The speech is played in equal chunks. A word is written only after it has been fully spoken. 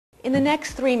In the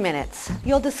next 3 minutes,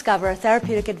 you'll discover a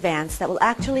therapeutic advance that will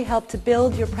actually help to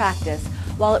build your practice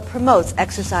while it promotes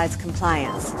exercise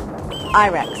compliance.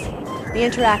 IREX, the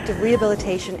Interactive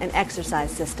Rehabilitation and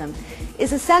Exercise System,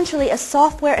 is essentially a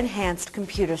software-enhanced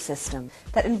computer system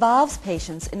that involves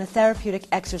patients in a therapeutic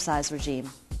exercise regime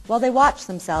while they watch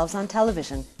themselves on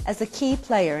television as a key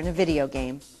player in a video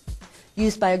game.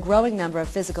 Used by a growing number of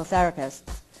physical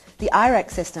therapists, the IREX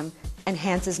system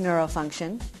enhances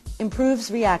neurofunction, improves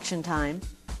reaction time,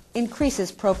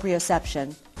 increases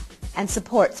proprioception, and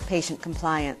supports patient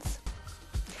compliance.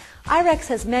 IREX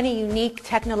has many unique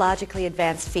technologically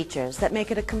advanced features that make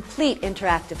it a complete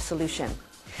interactive solution.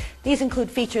 These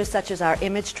include features such as our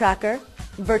image tracker,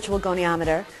 virtual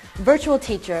goniometer, virtual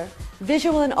teacher,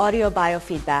 visual and audio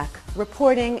biofeedback,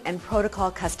 reporting, and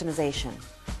protocol customization.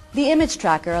 The image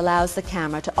tracker allows the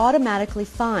camera to automatically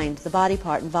find the body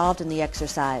part involved in the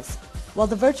exercise, while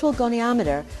the virtual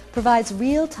goniometer provides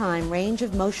real-time range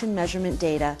of motion measurement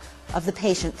data of the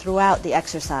patient throughout the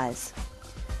exercise.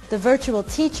 The virtual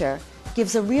teacher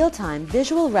gives a real-time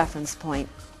visual reference point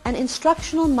and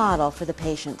instructional model for the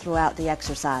patient throughout the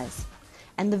exercise.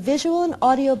 And the visual and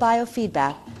audio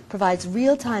biofeedback provides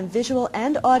real-time visual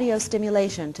and audio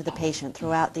stimulation to the patient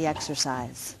throughout the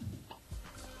exercise.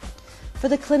 For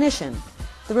the clinician,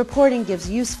 the reporting gives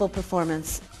useful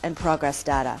performance and progress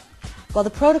data, while the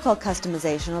protocol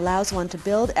customization allows one to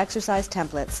build exercise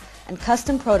templates and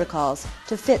custom protocols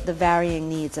to fit the varying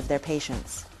needs of their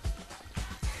patients.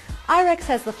 IREX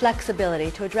has the flexibility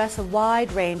to address a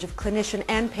wide range of clinician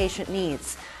and patient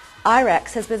needs.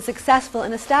 IREX has been successful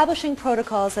in establishing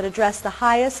protocols that address the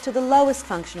highest to the lowest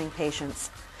functioning patients,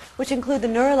 which include the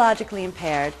neurologically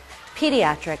impaired,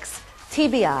 pediatrics,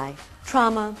 TBI,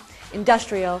 trauma,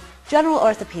 industrial, general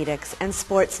orthopedics, and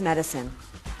sports medicine.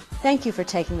 Thank you for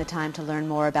taking the time to learn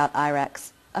more about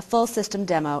IREX. A full system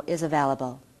demo is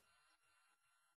available.